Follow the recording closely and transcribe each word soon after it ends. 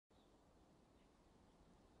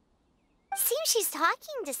seems she's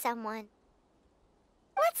talking to someone.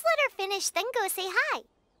 Let's let her finish, then go say hi.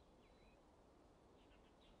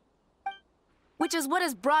 Which is what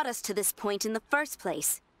has brought us to this point in the first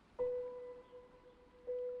place.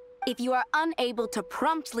 If you are unable to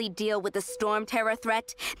promptly deal with the storm terror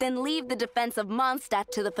threat, then leave the defense of Mondstadt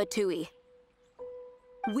to the P2-1.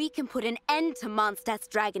 We can put an end to Mondstadt's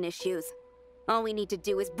dragon issues. All we need to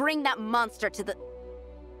do is bring that monster to the...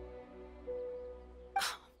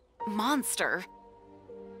 Monster?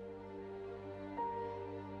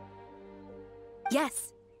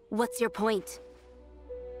 Yes. What's your point?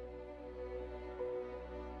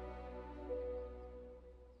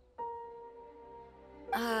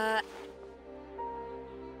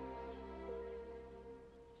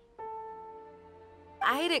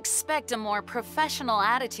 I'd expect a more professional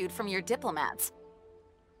attitude from your diplomats.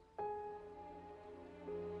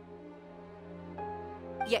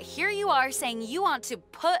 Yet here you are saying you want to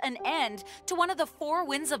put an end to one of the four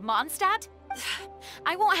winds of Mondstadt?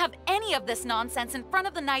 I won't have any of this nonsense in front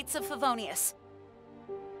of the Knights of Favonius.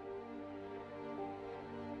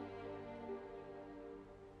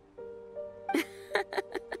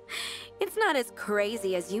 It's not as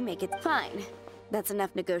crazy as you make it. Fine. That's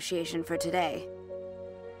enough negotiation for today.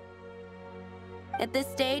 At this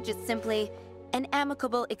stage, it's simply an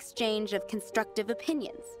amicable exchange of constructive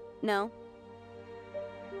opinions, no?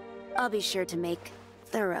 I'll be sure to make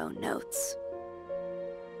thorough notes.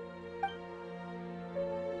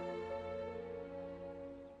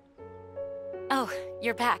 Oh,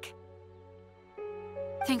 you're back.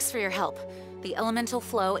 Thanks for your help. The elemental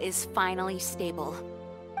flow is finally stable.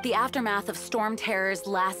 The aftermath of Storm Terror's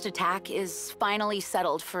last attack is finally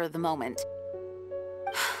settled for the moment.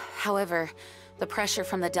 However, the pressure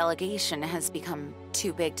from the delegation has become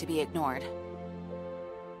too big to be ignored.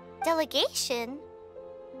 Delegation?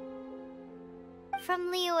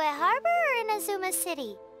 From Liyue Harbor or Inazuma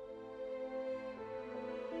City?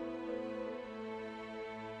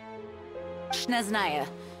 Snezhnaya.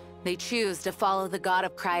 They choose to follow the god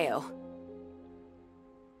of Cryo.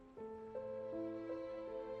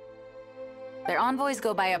 Their envoys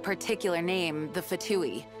go by a particular name, the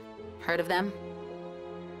P2-1. Heard of them?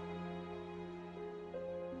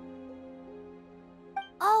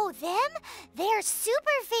 Oh, them? They're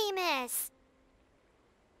super famous!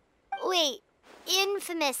 Wait,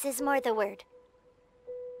 infamous is more the word.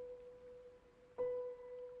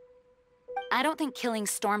 I don't think killing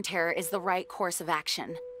Storm Terror is the right course of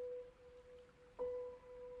action.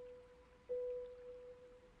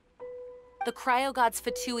 The Cryo Gods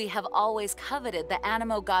P2-1 have always coveted the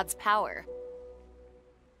Animo God's power.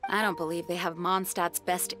 I don't believe they have Mondstadt's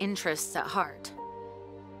best interests at heart.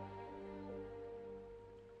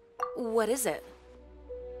 What is it?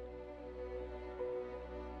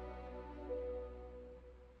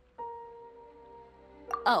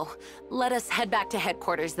 Oh, let us head back to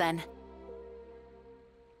headquarters then.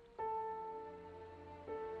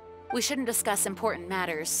 We shouldn't discuss important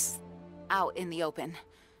matters out in the open.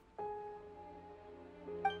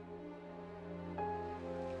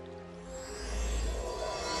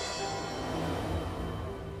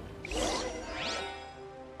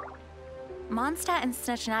 Mondstadt and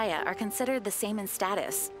Snezhnaya are considered the same in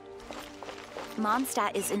status.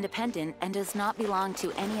 Mondstadt is independent and does not belong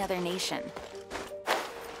to any other nation.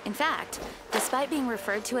 In fact, despite being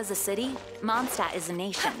referred to as a city, Mondstadt is a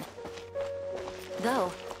nation.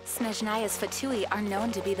 Though, Snezhnaya's P2-1 are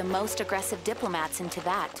known to be the most aggressive diplomats in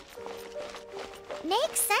Teyvat.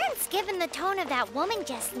 Makes sense given the tone of that woman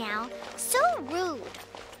just now. So rude.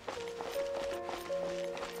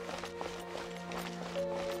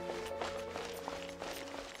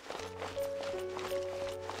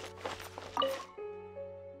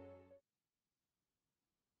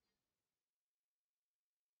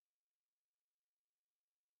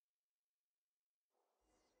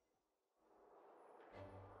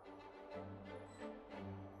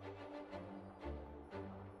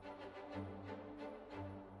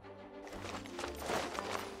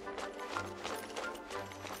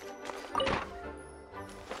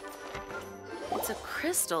 It's a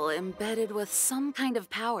crystal embedded with some kind of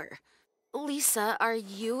power. Lisa, are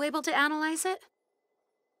you able to analyze it?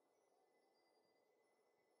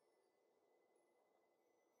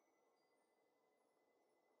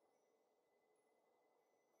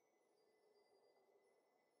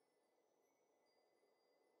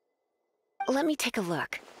 Let me take a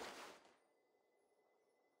look.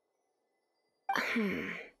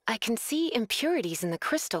 I can see impurities in the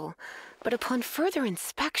crystal, but upon further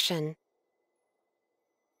inspection...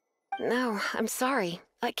 No, I'm sorry.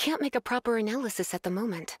 I can't make a proper analysis at the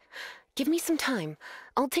moment. Give me some time.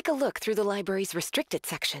 I'll take a look through the library's restricted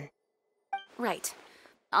section. Right.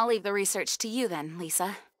 I'll leave the research to you then,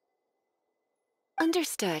 Lisa.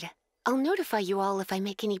 Understood. I'll notify you all if I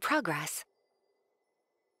make any progress.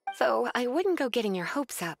 Though I wouldn't go getting your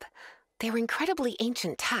hopes up. They're incredibly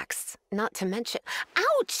ancient texts, not to mention—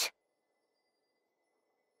 Ouch!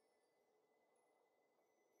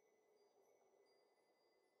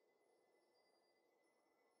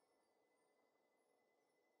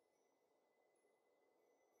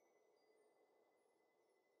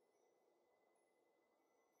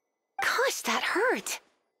 Gosh, that hurt!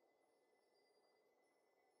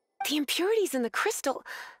 The impurities in the crystal—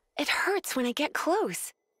 it hurts when I get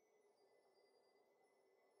close.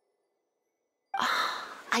 Ah,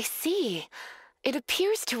 I see. It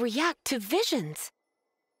appears to react to visions.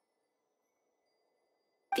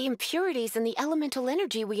 The impurities and the elemental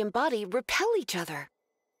energy we embody repel each other.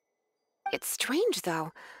 It's strange,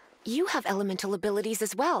 though. You have elemental abilities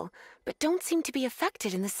as well, but don't seem to be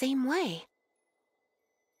affected in the same way.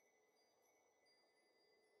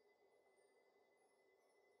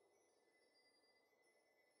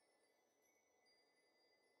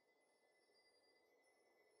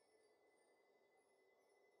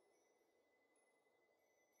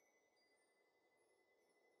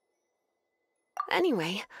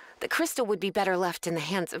 Anyway, the crystal would be better left in the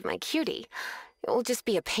hands of my cutie. It will just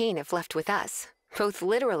be a pain if left with us, both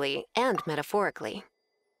literally and metaphorically.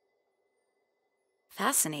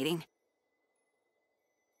 Fascinating.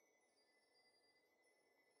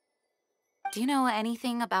 Do you know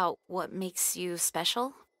anything about what makes you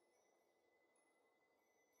special?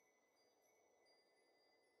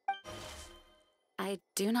 I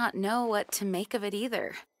do not know what to make of it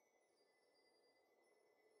either.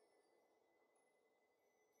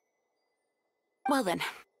 Well then,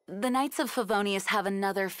 the Knights of Favonius have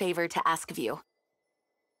another favor to ask of you.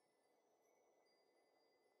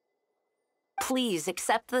 Please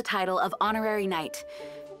accept the title of Honorary Knight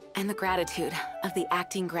and the gratitude of the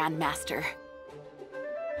Acting Grand Master.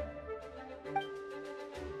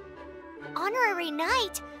 Honorary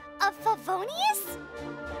Knight of Favonius?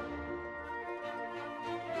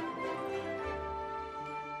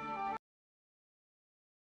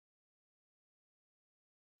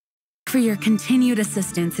 For your continued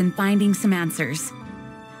assistance in finding some answers.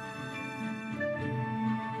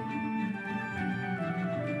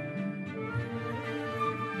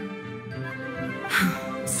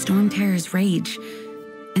 Storm Terror's rage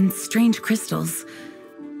and strange crystals.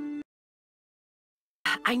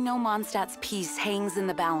 I know Mondstadt's peace hangs in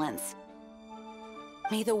the balance.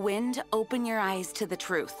 May the wind open your eyes to the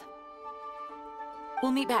truth.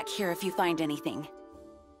 We'll meet back here if you find anything.